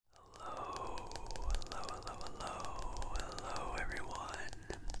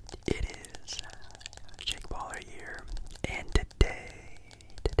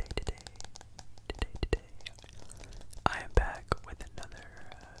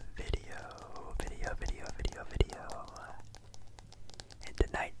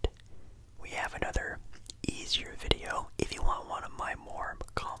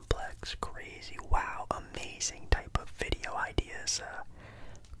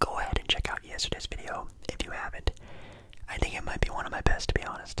yesterday's video. If you haven't, I think it might be one of my best, to be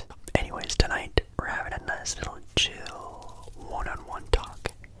honest. Anyways, tonight we're having a nice little chill one-on-one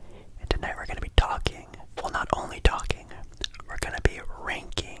talk. And tonight we're going to be talking, well, not only talking, we're going to be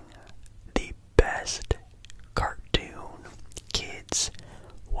ranking the best cartoon, kids,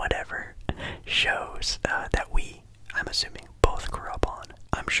 whatever shows that I'm assuming, both grew up on.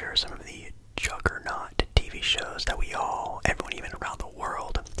 I'm sure some of the juggernaut TV shows that everyone even around the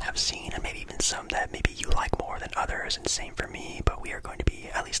world have seen, and maybe even some that maybe you like more than others, and same for me, but we are going to be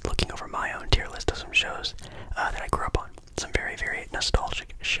at least looking over my own tier list of some shows that I grew up on. Some very, very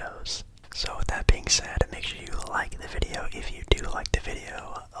nostalgic shows. So with that being said, make sure you like the video if you do like the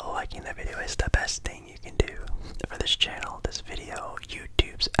video. Liking the video is the best thing you can do for this channel, this video,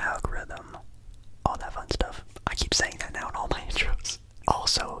 YouTube's algorithm, all that fun stuff. I keep saying that now in all my intros.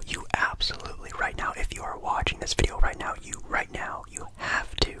 Also, you absolutely, right now, if you are watching this video right now, you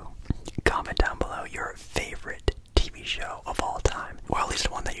have to comment down below your favorite TV show of all time, or at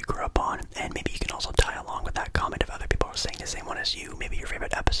least one that you grew up on, and maybe you can also tie along with that comment if other people are saying the same one as you. Maybe your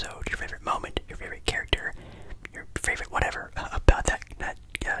favorite episode, your favorite moment, your favorite character, your favorite whatever about that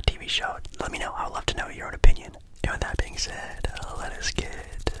TV show. Let me know. I would love to know your own opinion. And with that being said, let us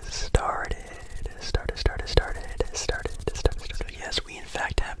get started. Yes, we in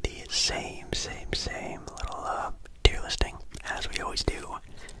fact have the same little tier listing as we always do.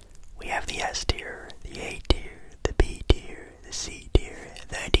 We have the S tier, the A tier, the B tier, the C tier,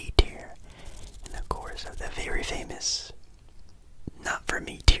 the D tier, and of course the very famous not for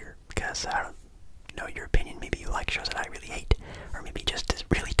me tier, because I don't know your opinion. Maybe you like shows that I really hate, or maybe just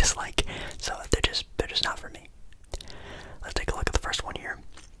really dislike. So they're just not for me. Let's take a look at the first one here.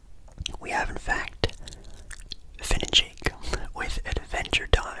 We have in fact Finn and Jake with Adventure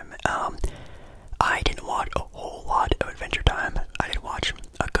Time. I didn't watch a whole lot of Adventure Time. I did watch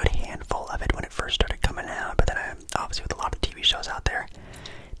a good handful of it when it first started coming out, but then obviously with a lot of TV shows out there,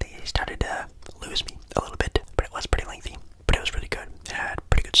 they started to lose me a little bit, but it was pretty lengthy, but it was really good. It had a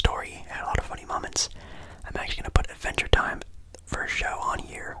pretty good story, it had a lot of funny moments. I'm actually going to put Adventure Time first show on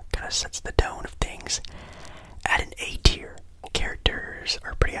here, kind of sets the tone of things, at an A tier. Characters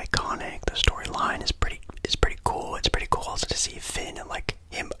are pretty iconic, the storyline is pretty cool. It's pretty cool also to see Finn and like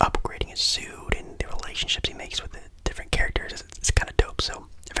him upgrading his suit and the relationships he makes with the different characters. It's kind of dope. So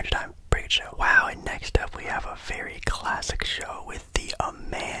Adventure Time, pretty good show. Wow, and next up we have a very classic show with the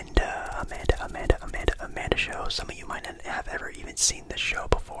Amanda show. Some of you might not have ever even seen this show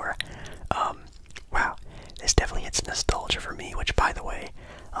before. Wow, this definitely hits nostalgia for me, which by the way,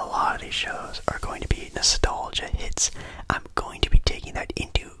 a lot of these shows are going to be nostalgia hits. I'm going to be taking that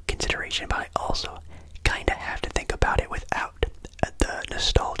into consideration, but I also kind of have to think about it without the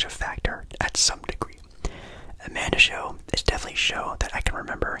nostalgia factor at some degree. Amanda show is definitely a show that I can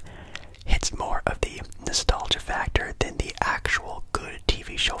remember hits more of the nostalgia factor than the actual good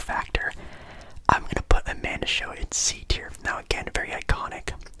TV show factor. I'm going to put Amanda show in C tier. Now again, very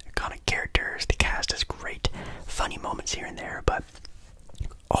iconic characters, the cast is great, funny moments here and there, but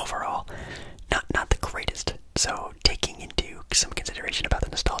overall, not the greatest. So taking into some consideration about the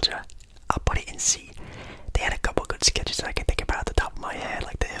nostalgia, I'll put it in C. They had a couple good sketches that I can think about at the top of my head,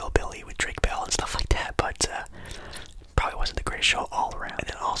 like the Hillbilly with Drake Bell and stuff like that, but probably wasn't the greatest show all around. And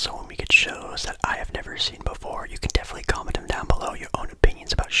then also when we get shows that I have never seen before, you can definitely comment them down below, your own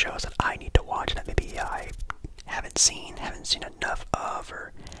opinions about shows that I need to watch that maybe I haven't seen enough of,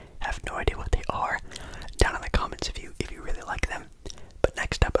 or have no idea what they are. Down in the comments if you really like them. But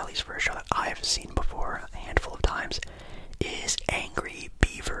next up, at least for a show that I have seen before a handful of times, is Angry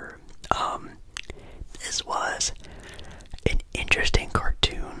Beaver. This was an interesting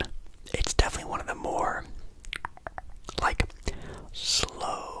cartoon. It's definitely one of the more like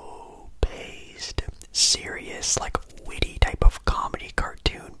slow-paced, serious, like witty type of comedy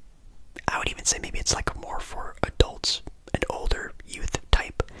cartoon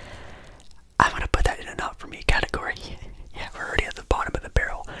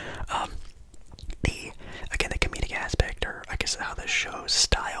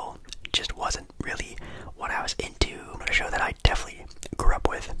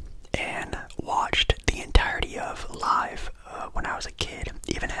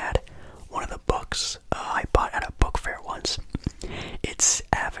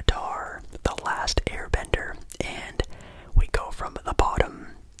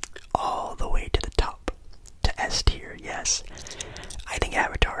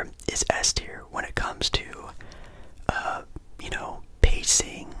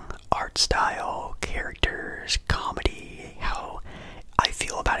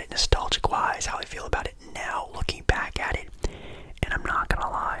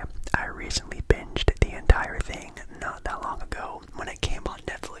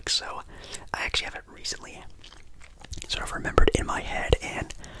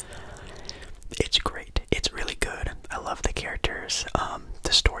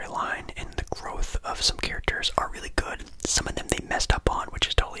of some characters are really good. Some of them they messed up on, which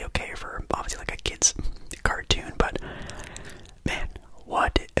is totally okay for obviously like a kid's cartoon, but man,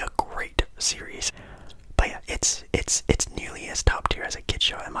 what a great series. But yeah, it's nearly as top tier as a kid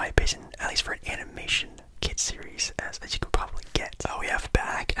show in my opinion, at least for an animation kid series as you can probably get. So we have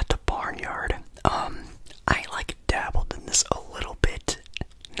Back at the Barnyard. I like dabbled in this a little bit,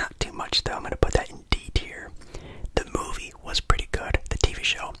 not too much though. I'm gonna put that in D tier. The movie was pretty good. The TV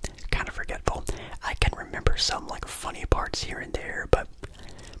show, kind of forgetful. I can remember some like funny parts here and there, but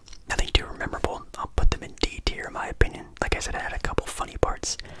nothing too memorable. I'll put them in D tier in my opinion. Like I said, I had a couple funny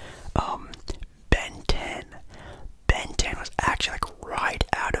parts. Ben 10. Ben 10 was actually like right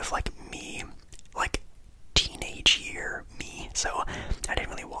out of like me, like teenage year me. So I didn't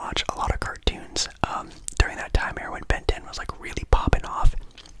really watch a lot of cartoons during that time era when Ben 10 was like really popping off.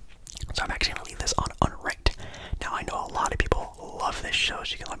 So I'm actually gonna leave this on unranked. Now I know a lot of people love this show,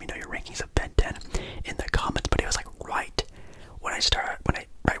 so you can let me know your rankings of Ben 10 in the comments. But it was like right when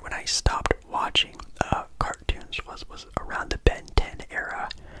I stopped watching cartoons was around the Ben 10 era.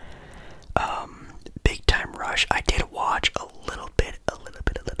 Big Time Rush. I did watch a little bit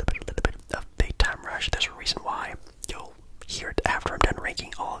of Big Time Rush. There's a reason why. You'll hear it after I'm done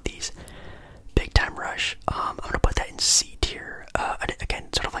ranking all of these. Big Time Rush. I'm gonna put that in C tier.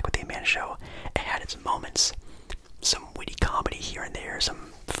 Again, sort of like with the Amanda Show, it had its moments. Some witty comedy here and there,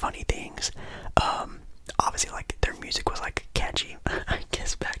 some funny things. Obviously, like their music was like catchy. I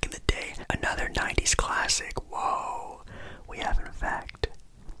guess back in the day. Another '90s classic. Whoa, we have in fact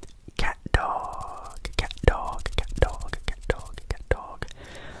Cat Dog.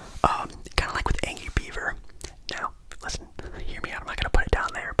 Kind of like with Angry Beaver. Now, listen, hear me out. I'm not gonna put it down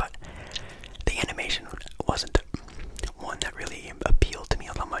there, but the animation wasn't one that really appealed to me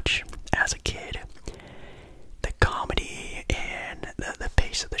all that much as a kid. The comedy and the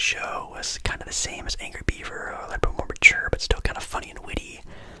pace of the show was kind of the same as Angry Beaver, a little bit more mature, but still kind of funny and witty.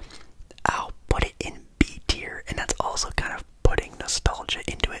 I'll put it in B tier, and that's also kind of putting nostalgia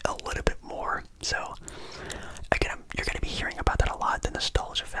into it a little bit more. So again, you're going to be hearing about that a lot, the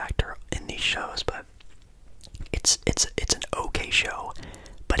nostalgia factor in these shows, but it's an okay show,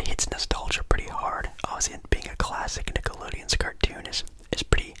 but it hits nostalgia pretty hard. Obviously, being a classic Nickelodeon's cartoon is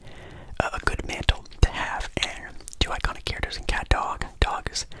pretty a good mantle to have. And two iconic characters in Cat Dog. Dog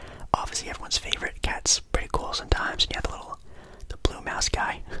is obviously everyone's favorite. Cat's pretty cool sometimes, and you have the blue mouse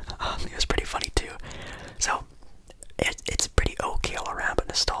guy. He was pretty funny too. So it's pretty okay all around, but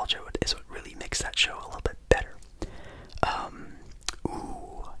nostalgia is what really makes that show a little bit better.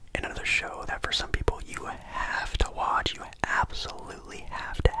 Another show that for some people you have to watch, you absolutely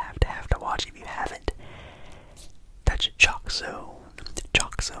have to watch if you haven't. That's Chalk Zone.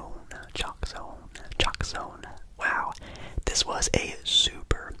 Wow, this was a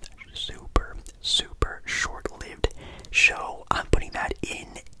super short-lived show. I'm putting that in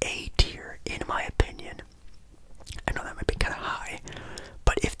A tier, in my opinion. I know that might be kind of high,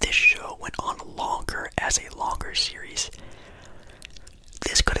 but if this show went on longer as a longer series,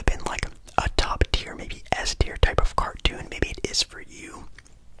 this could have been like a top tier, maybe S tier type of cartoon. Maybe it is for you.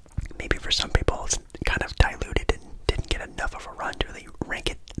 Maybe for some people it's kind of diluted and didn't get enough of a run to really rank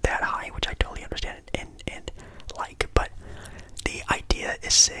it that high, which I totally understand and like. But the idea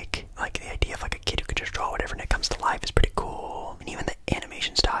is sick. Like the idea of like a kid who could just draw whatever and it comes to life is pretty cool. And even the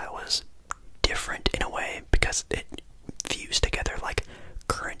animation style was different in a way because it fused together like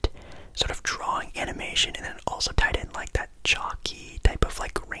current sort of drawing animation and then also tied in like that chalky type of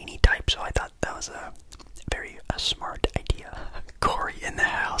like rainy type. So I thought that was a very smart idea. Corey in the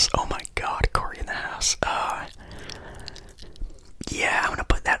house. Oh my god, Corey in the house. Yeah, I'm gonna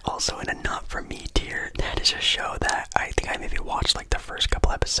put that also in a not for me tier. That is a show that I think I maybe watched like the first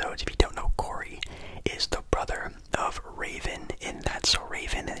couple episodes. If you don't know, Corey is the brother of Raven in That's So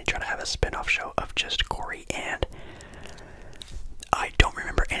Raven, and they try to have a spin-off show of just Corey, and I don't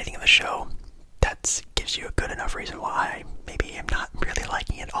remember anything of the show. That gives you a good enough reason why maybe I'm not really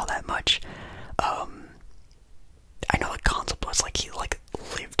liking it all that much. I know the concept was like he like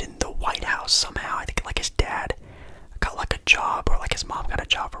lived in the White House somehow. I think like his dad got like a job, or like his mom got a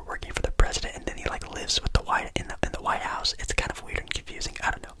job for working for the president, and then he like lives with the in the White House. It's kind of weird and confusing.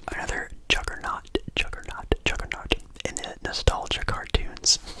 I don't know. Another juggernaut in the nostalgia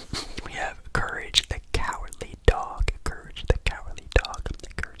cartoons. We have Courage the Cowardly Dog.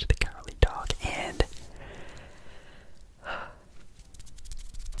 And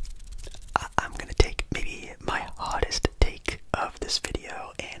I'm gonna take maybe my hottest take of this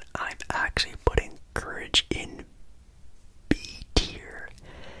video, and I'm actually putting Courage in B tier.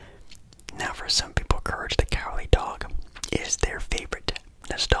 Now for some people, Courage the Cowardly Dog is their favorite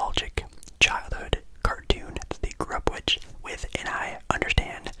nostalgic childhood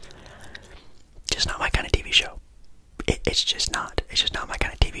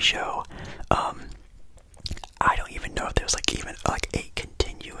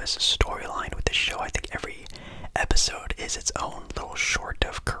continuous storyline with the show. I think every episode is its own little short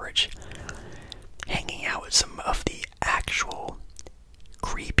of courage. Hanging out with some of the actual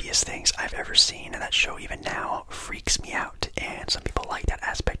creepiest things I've ever seen, and that show even now freaks me out, and some people like that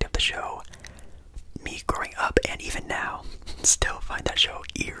aspect of the show. Me growing up and even now still find that show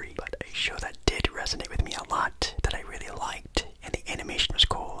eerie, but a show that did resonate with me a lot, that I really liked, and the animation was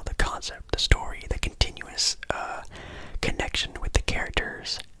cool, the concept, the story, the continuous connection with the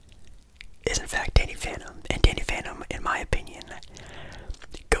characters, is in fact Danny Phantom. And Danny Phantom, in my opinion,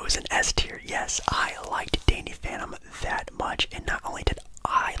 goes in S tier. Yes, I liked Danny Phantom that much, and not only did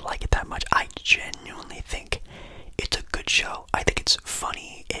I like it that much, I genuinely think it's a good show. I think it's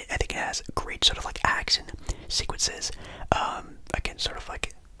funny. I think it has great sort of like action sequences. Again, sort of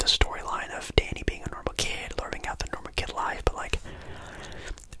like the storyline of Danny being a normal kid, living out the normal kid life, but like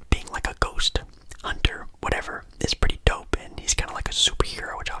being like a ghost hunter, whatever, is pretty dope. And he's kind of like a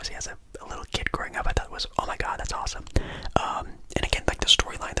superhero, which obviously as a little kid growing up, I thought was, oh my god, that's awesome. And again, like the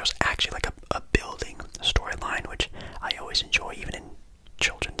storyline, there's actually like a building storyline, which I always enjoy, even in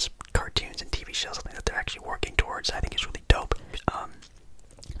children's cartoons and TV shows, something that they're actually working towards. I think it's really dope.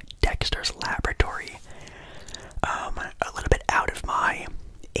 Dexter's Laboratory, a little bit out of my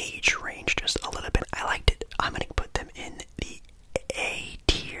age range, just a little bit. I liked it. I'm gonna put them in the A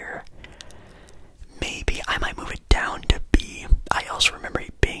tier. Maybe I might move it down to B. I also remember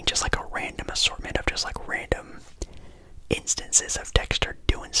it being just like a random assortment of just like random instances of Dexter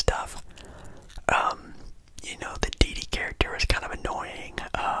doing stuff. You know, the Dee character was kind of annoying.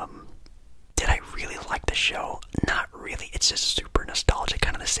 Did I really like the show? Not really. It's just super nostalgic,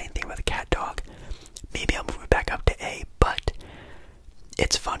 kind of the same thing with the cat dog. Maybe I'll move it back up to A, but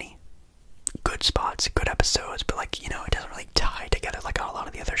it's funny. Good spots, good episodes, but like, you know, it doesn't really tie together like a lot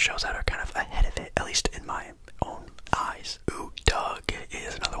of the other shows that are kind of ahead of it, at least in my own eyes. Ooh, Doug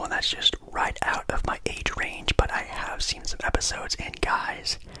is another one that's just right out of my age range, but I have seen some episodes, and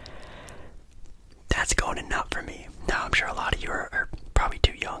guys, that's going in not for me. Now, I'm sure a lot of you are probably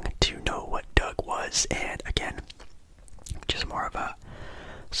too young to know what Doug was, and again, just more of a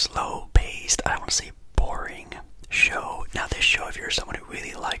slow-paced, I don't want to say boring show. Now, this show, if you're someone who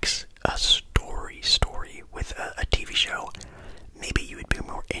really likes a story with a TV show, maybe you would be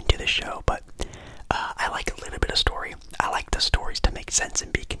more into the show, but I like a little bit of story. I like the stories to make sense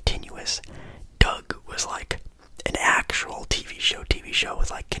and be continuous. Doug was like an actual TV show with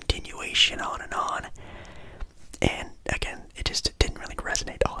like continuation on and on. And again, it just didn't really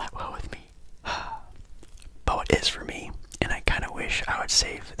resonate all that well with me. But what is for me, and I kind of wish I would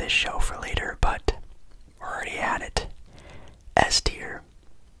save this show for later, but we're already at it. S tier.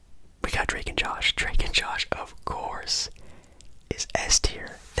 We got Drake and Josh. Drake and Josh, of course, is S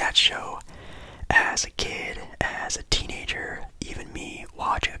tier. That show, as a kid, as a teenager, even me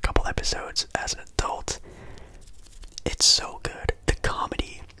watching a couple episodes as an adult, it's so good. The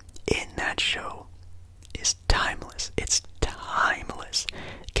comedy in that show is timeless. It's timeless.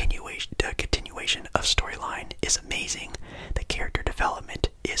 The continuation of storyline is amazing. The character development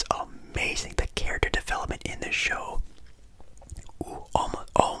is amazing. The character development in this show, ooh,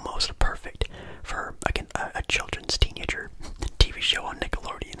 almost perfect for, again, a children's teenager TV show on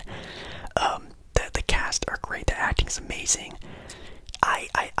Nickelodeon. The cast are great. The acting's amazing. I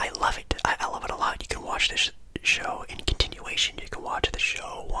love it. I love it a lot. You can watch this show in continuation. You can watch the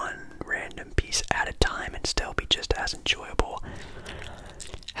show one random piece at a time and still be just as enjoyable.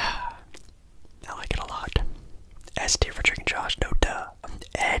 I like it a lot. S tier for Drake and Josh, no duh.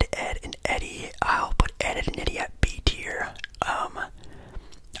 Ed, and Eddy. I'll put Ed and Eddy at B tier. I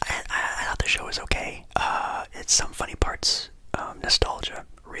thought the show was okay. It's some funny parts. Nostalgia.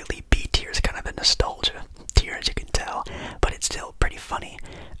 Really, B tier is kind of the nostalgia tier, as you can tell, but it's still pretty funny.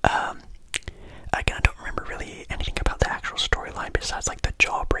 Again, I don't remember really anything about the actual storyline besides like the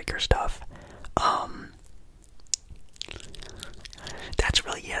Jawbreaker stuff. That's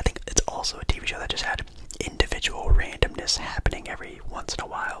really it. I think it's also a TV show that just had individual randomness happening every once in a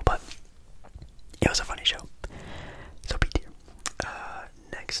while, but it was a funny show. So B tier.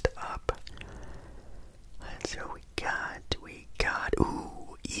 Next up, let's see what we got.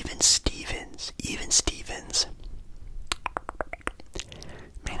 Ooh, Even Stevens.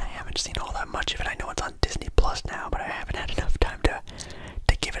 Man, I haven't seen all that much of it. I know it's on Disney Plus now, but I haven't had enough time to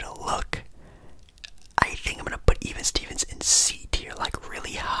give it a look. I think I'm gonna put Even Stevens in C tier, like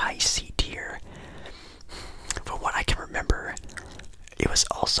really high C tier. From what I can remember, it was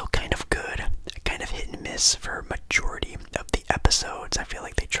also kind of good, kind of hit and miss for majority of the episodes. I feel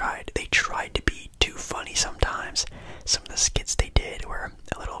like they tried to be too funny sometimes. Some of the skits they did were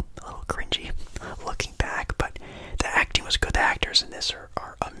a little cringy looking back, but the acting was good. The actors in this are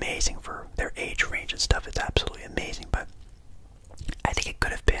amazing for their age range and stuff. It's absolutely amazing, but I think it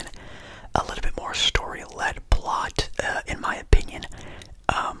could have been a little bit more story-led plot, in my opinion.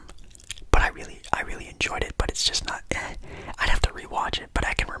 But I really enjoyed it. But it's just not. I'd have to rewatch it. But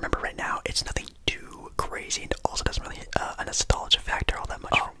I can remember right now, it's nothing too crazy, and it also doesn't really hit a nostalgia factor all that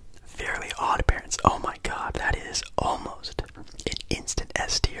much. Oh, Fairly Odd Parents. Oh my God, that is almost an instant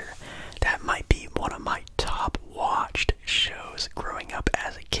S tier. That might be one of my top watched shows growing up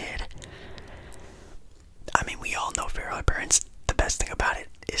as a kid. I mean, we all know Fairly Odd Parents. The best thing about it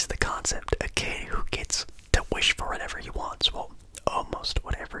is the concept. A kid who gets to wish for whatever he wants. Well, almost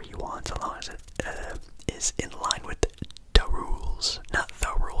whatever he wants, as long as it is in line with the rules. Not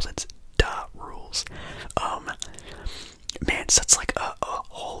the rules, it's the rules. Man, so it's like a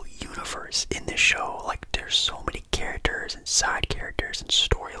whole universe in this show. Like, there's so many characters and side characters and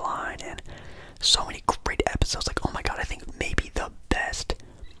storyline and so many great episodes. Like, oh my God, I think maybe the best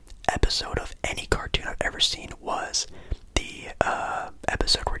episode of any cartoon I've ever seen was the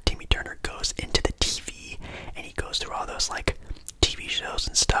episode where Timmy Turner goes into the TV and he goes through all those like TV shows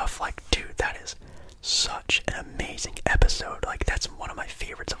and stuff. Like, dude, that is such an amazing episode. Like, that's one of my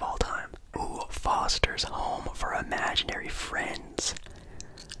favorites of all time. Ooh, Foster's Home for Imaginary Friends.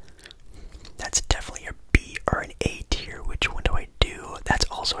 That's definitely a B or an A tier. Which one do I do? That's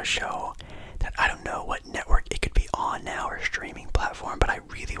also a show that I don't know what network it could be on now or streaming platform, but I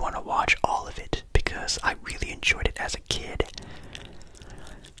really want to watch all of it because I really enjoyed it as a kid.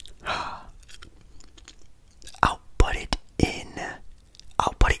 I'll put it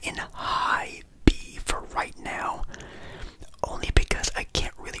in high B for right now, only because I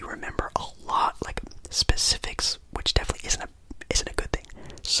can't really remember a lot, like specifics, which definitely isn't a good thing.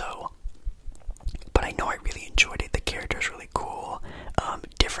 So, but I know I really enjoyed it. The character's really cool.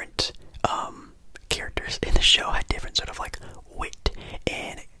 Different characters in the show had different sort of like wit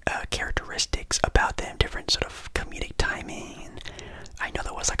and characteristics about them, different sort of comedic timing. I know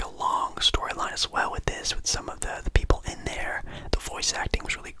there was like a long storyline as well with this, with some of the people in there. The voice acting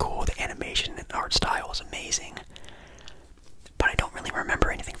was really cool. The animation and art style was amazing. But I don't really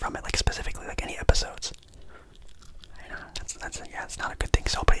remember anything from it, like specifically, like any episodes. I know, that's not a good thing,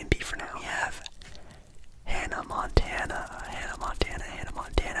 so I'll put it in B for now. We have Hannah Montana.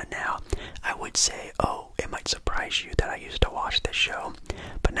 Now, I would say, oh, it might surprise you that I used to watch this show,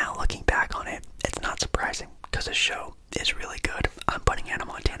 but now looking back on it, it's not surprising, because this show is really good. I'm putting Hannah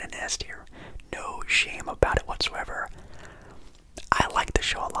Montana in S tier. No shame about it whatsoever. I like the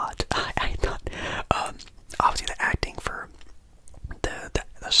show a lot. I thought, obviously the acting for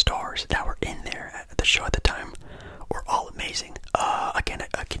the stars that were in there at the show at the time were all amazing. Again,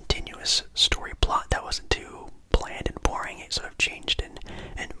 a continuous story plot that wasn't too bland and boring. It sort of changed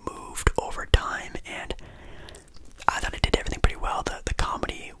and moved over time, and I thought it did everything pretty well. The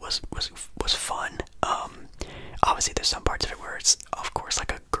comedy was fun. Obviously there's some parts of it where it's of course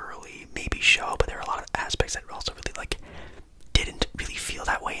like a girly maybe show, but there are a lot of aspects that also really like didn't really feel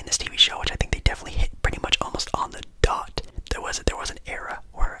that way in this TV show, which I think they definitely hit pretty much almost on the dot. There was an era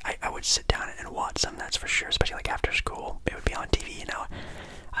where I would sit down and watch some, that's for sure, especially like after school. It would be on TV, you know,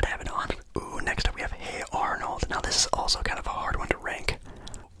 I'd have it on. Ooh, next up we have Hey Arnold. Now this is also kind of a hard one to rank.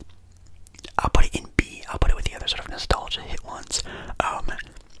 I'll put it in B. I'll put it with the other sort of nostalgia hit ones.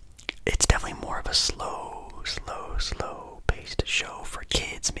 It's definitely more of a slow paced show for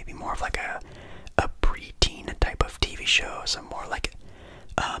kids, maybe more of like a preteen type of TV show, some more like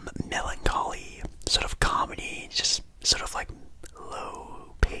melancholy sort of comedy, just sort of like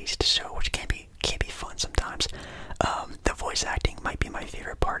low paced show, which can be fun sometimes. The voice acting might be my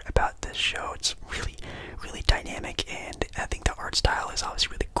favorite part about this show. It's really dynamic, and I think the art style is obviously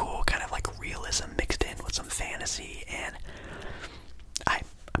really cool, kind of like realism mixed in with some fantasy, and I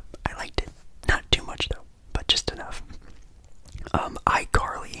liked it. Not too much though, but just enough.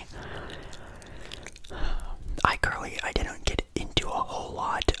 iCarly, I didn't get into a whole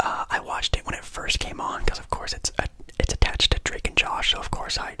lot. I watched it when it first came on, because of course it's attached to Drake and Josh, so of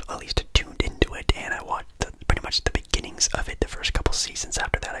course I at least tuned into it, and I watched pretty much the beginnings of it, the first couple seasons.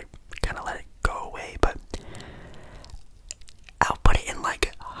 After that I kind of let it go away, but I'll put it in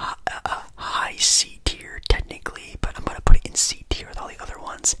like a high C tier technically, but I'm gonna put it in C tier with all the other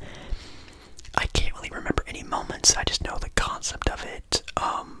ones. I can't really remember any moments. I just know the concept of it.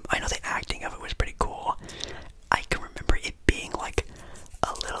 I know the acting of it was pretty cool. I can remember it being like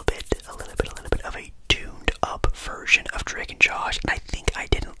a little bit of a tuned up version of Drake and Josh, and I think I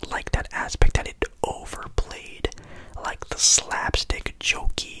didn't like that aspect that it overplayed like the slapstick,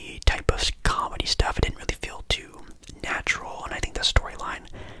 jokey type of comedy stuff. It didn't really feel too natural, and I think the storyline,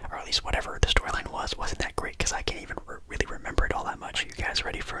 or at least whatever the storyline wasn't that great, because I can't even really remember it all that much. Are you guys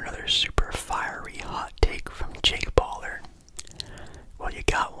ready for another super fiery hot take from Jake Baller? Well, you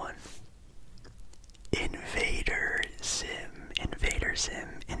got one. Invader Zim, Invader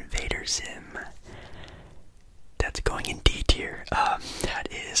Zim, Invader Zim. That's going in D tier. That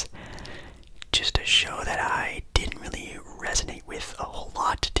is just a show that I didn't really resonate with a whole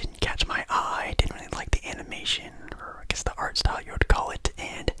lot. Didn't catch my eye. Didn't really like the animation, or I guess the art style you would call it.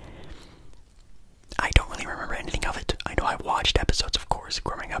 And I don't really remember anything of it. I know I watched episodes, of course,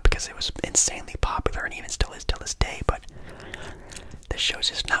 growing up because it was insanely popular and even still is till this day. But the show's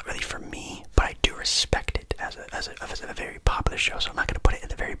just not really for me. But I do respect it as a very popular show. So I'm not gonna put it at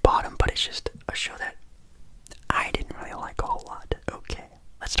the very bottom. But it's just a show that I didn't really like a whole lot. Okay,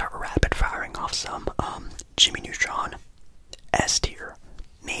 let's start rapid firing off some. Jimmy Neutron, S tier.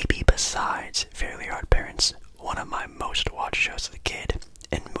 Maybe besides Fairly Odd Parents, one of my most watched shows as a kid,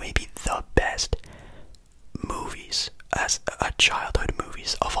 and maybe the best movies as a childhood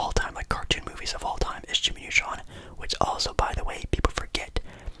movies of all time, like cartoon movies of all time, is Jimmy Neutron. Which also, by the way, people forget,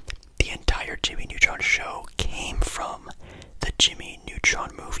 the entire Jimmy Neutron show came from the Jimmy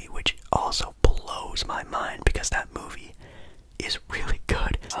Neutron movie, which also blows my mind because that movie is really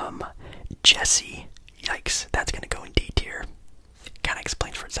good. Jesse, yikes, that's gonna go in D tier. Kind of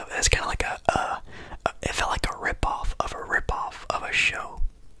explains for itself. It's kind of like it felt like a ripoff of a show.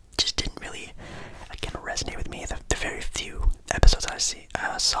 Just didn't really, again, resonate with me. The very few episodes I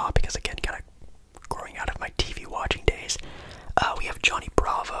saw, because again, kind of growing out of my TV watching days. We have Johnny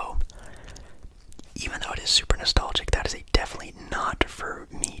Bravo. Even though it is super nostalgic, that is definitely not for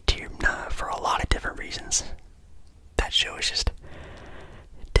me tier, for a lot of different reasons. That show is just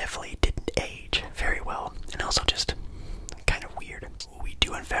definitely didn't age very well, and also just kind of weird. We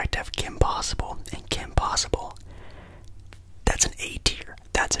do in fact have Kim Possible, and Kim Possible, that's an A tier.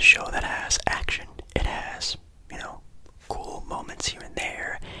 That's a show that has action. It has, cool moments here and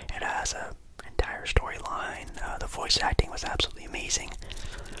there. It has a entire storyline. The voice acting was absolutely amazing.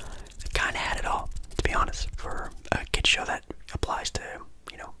 It kind of had it all, to be honest, for a kid show that applies to,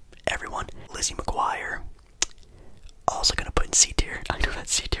 everyone. Lizzie McGuire, also gonna put in C tier. I know that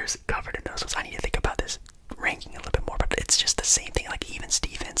C tier is covered in those ones. I need to think about this ranking a little bit more, but it's just the same thing. Like Even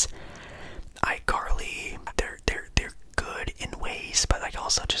Stevens, iCarly, they're good in ways, but like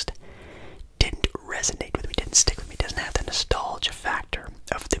also just didn't resonate with me, didn't stick with me. Doesn't have the nostalgia factor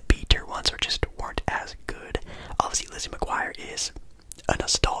of the B tier ones, or just weren't as good. Obviously, Lizzie McGuire is a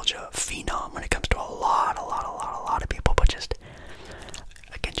nostalgia phenom when it comes to a lot of people, but just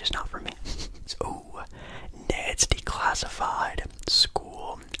again, just not for me. So, Ned's Declassified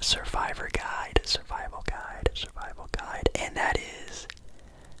School Survival Guide, and that is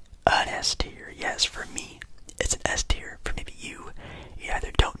an S tier. Yes, for me, it's an S tier. For maybe you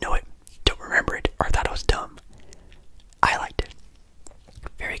either don't know it, don't remember it, or thought it was dumb. I liked it.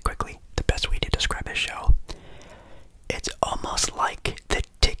 Very quickly, the best way to describe this show, it's almost like the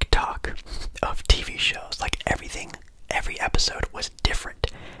TikTok of TV shows. Like every episode was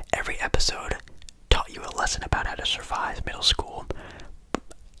different. Every episode taught you a lesson about how to survive middle school.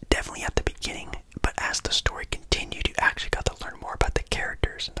 Definitely at the beginning, but as the story continued, you actually got to learn more about the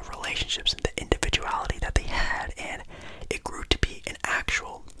characters and the relationships and the individuality that they had, and it grew to be an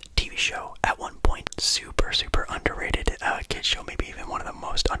actual TV show at one point. Super underrated kids show, maybe even one of the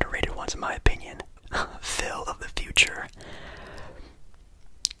most underrated ones in my opinion. Phil of the Future.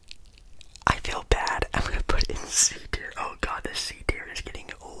 I feel bad. I'm gonna put in C tier. Oh god, the C tier is getting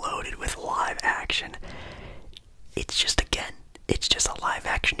loaded with live action. It's just a live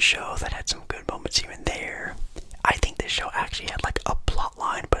action show that had some good moments here and there. I think this show actually had like a plot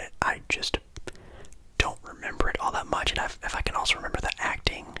line, but I just don't remember it all that much. And if I can also remember, the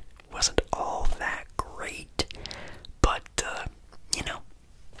acting wasn't all that great, but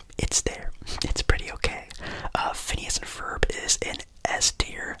it's there. It's pretty okay. Phineas and Ferb is an S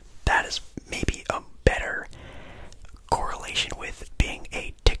tier. That is maybe a better correlation with being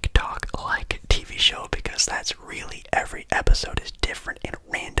a TikTok-like TV show, because that's really, every episode is different and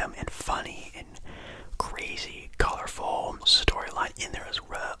random and funny and crazy, colorful storyline in there as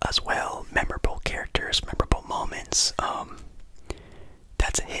well. Memorable characters, memorable moments.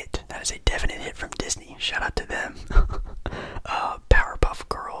 That's a hit. That is a definite hit from Disney. Shout out to them. Powerpuff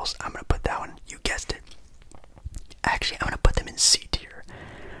Girls. I'm gonna put that one. You guessed it. Actually, I'm gonna put them in C tier.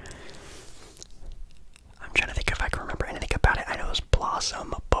 I'm trying to think if I can remember anything about it. I know there's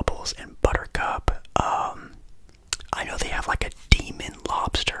Blossom, Bubbles, and Buttercup. I know they have like a demon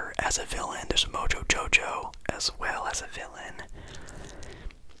lobster as a villain. There's Mojo Jojo as well as a villain.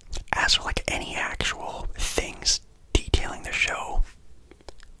 As for like any actual things detailing the show,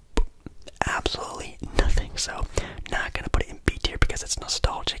 absolutely nothing. So not gonna put it in B tier because because it's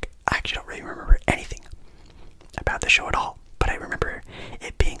nostalgic. I actually don't really remember anything about the show at all, but I remember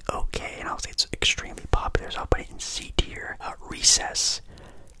it being okay, and obviously it's extremely popular, so I'll put it in C tier. Recess.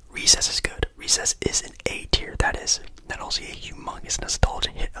 Recess is good. Recess is an A tier. That is not only a humongous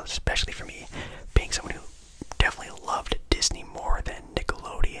nostalgia hit, especially for me, being someone who definitely loved Disney more than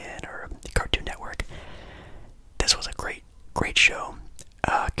Nickelodeon or Cartoon Network. This was a great show.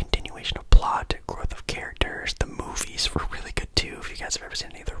 Continuation of plot, growth of characters. The movies were really good too. If you guys have ever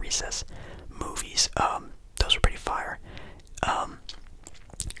seen any of the Recess movies, those were pretty fire.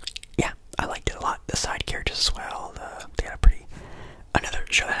 Yeah, I liked it a lot. The side characters as well. They had another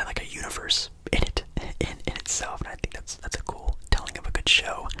show that had like a universe in it, in itself, and I think that's a cool telling of a good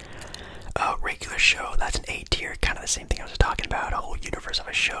show. Regular show, that's an A tier, kind of the same thing I was talking about. A whole universe of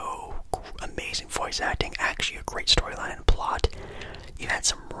a show, amazing voice acting, actually a great storyline and plot. You had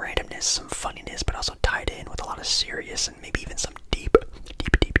some randomness, some funniness, but also tied in with a lot of serious and maybe even some deep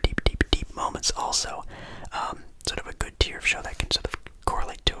moments also. Sort of a good tier of show that can sort of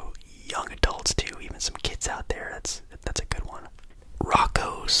correlate to young adults too, even some kids out there. That's a good one.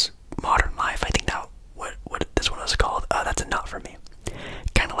 Rocco's Modern Life, I think that what this one was called. That's a not for me.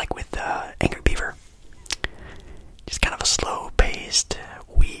 Kind of like with Angry Beaver. Just kind of a slow-paced,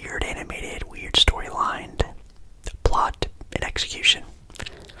 weird animated, weird storyline, plot and execution.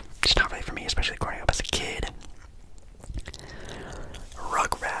 Just not really for me, especially growing up as a kid.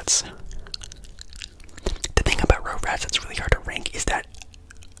 Rugrats. The thing about Rugrats that's really hard to rank is that,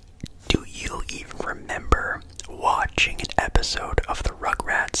 do you even remember watching an episode of the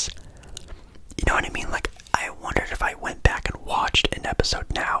Rugrats? You know what I mean? Like, I wondered if I went back and watched an episode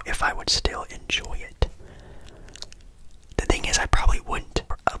now, if I would still enjoy it. The thing is, I probably wouldn't.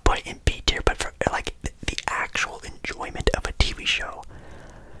 I'll put it in B tier, but for like the actual enjoyment of a TV show,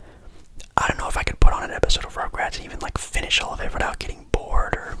 I don't know if I could put on an episode of Rugrats and even like finish all of it without getting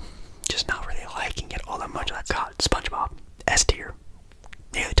bored or just not really liking it all that much. God, SpongeBob, S tier,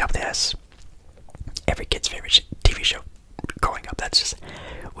 near the top of the S. Every kid's favorite TV show growing up. That's just,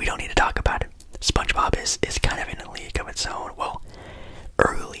 we don't need to talk about it. SpongeBob is kind of in a league of its own. Well,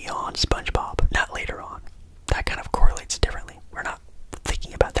 early on SpongeBob, not later on. That kind of correlates differently. We're not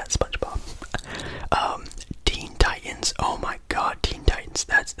thinking about that SpongeBob. Teen Titans. Oh my God, Teen Titans.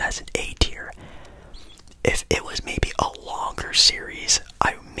 That's an A tier. If it was maybe a longer series,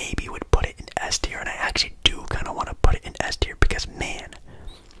 I maybe would put it in S tier, and I actually do kind of want to put it in S tier because, man,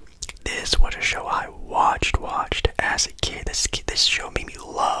 this was a show I watched as a kid. This show made me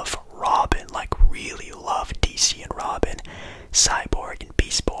love Robin, like really love DC and Robin, Cyborg and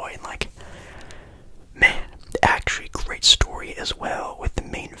Beast Boy, and like, man, actually great story as well with the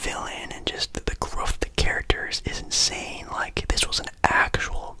main villain, and just the growth of the characters is insane. Like, this was an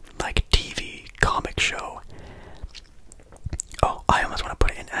actual like TV comic show. Oh, I almost want to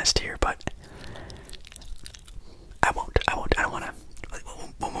put it in S tier, but I won't. I don't want to.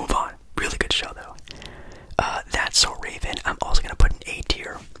 We'll move on. Really good show though. That's So Raven, I'm also gonna put an A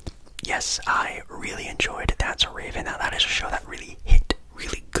tier. Yes, I really enjoyed That's So Raven. Now that is a show that really hit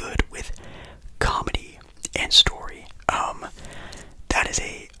really good with comedy and story. That is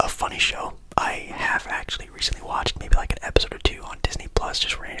a funny show. I have actually recently watched maybe like an episode or two on Disney Plus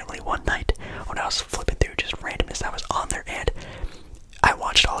just randomly one night when I was flipping through just randomness that was on there, and I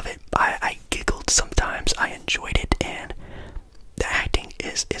watched all of it. I giggled sometimes. I enjoyed it, and the acting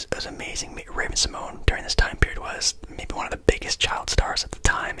is amazing. Raven-Symoné during this time period was maybe one of the biggest child stars at the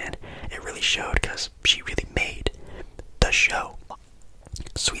time, and it really showed because she really made the show.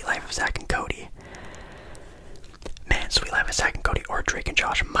 Sweet Life of Zack and Cody. Man, Sweet Life of Zack and Cody or Drake and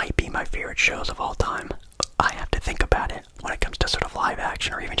Josh might be my favorite shows of all time. I have to think about it when it comes to sort of live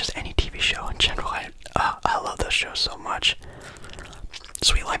action or even just any TV show in general. I love those shows so much.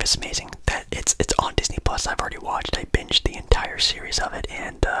 Sweet Life is amazing. That it's on Disney Plus. I've already watched. I binged the entire series of it,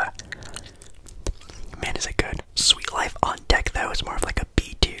 and man, is it good. Sweet Life on Deck though is more of like a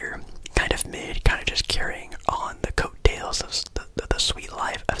B tier, kind of mid, kind of just carrying on the coattails of the Sweet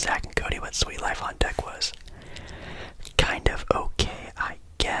Life of Zack and Cody. But Sweet Life on Deck was kind of okay, I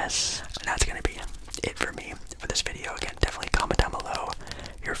guess. And that's gonna be it for me for this video. Again, definitely comment down below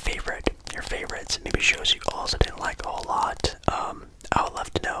your favorites, maybe shows you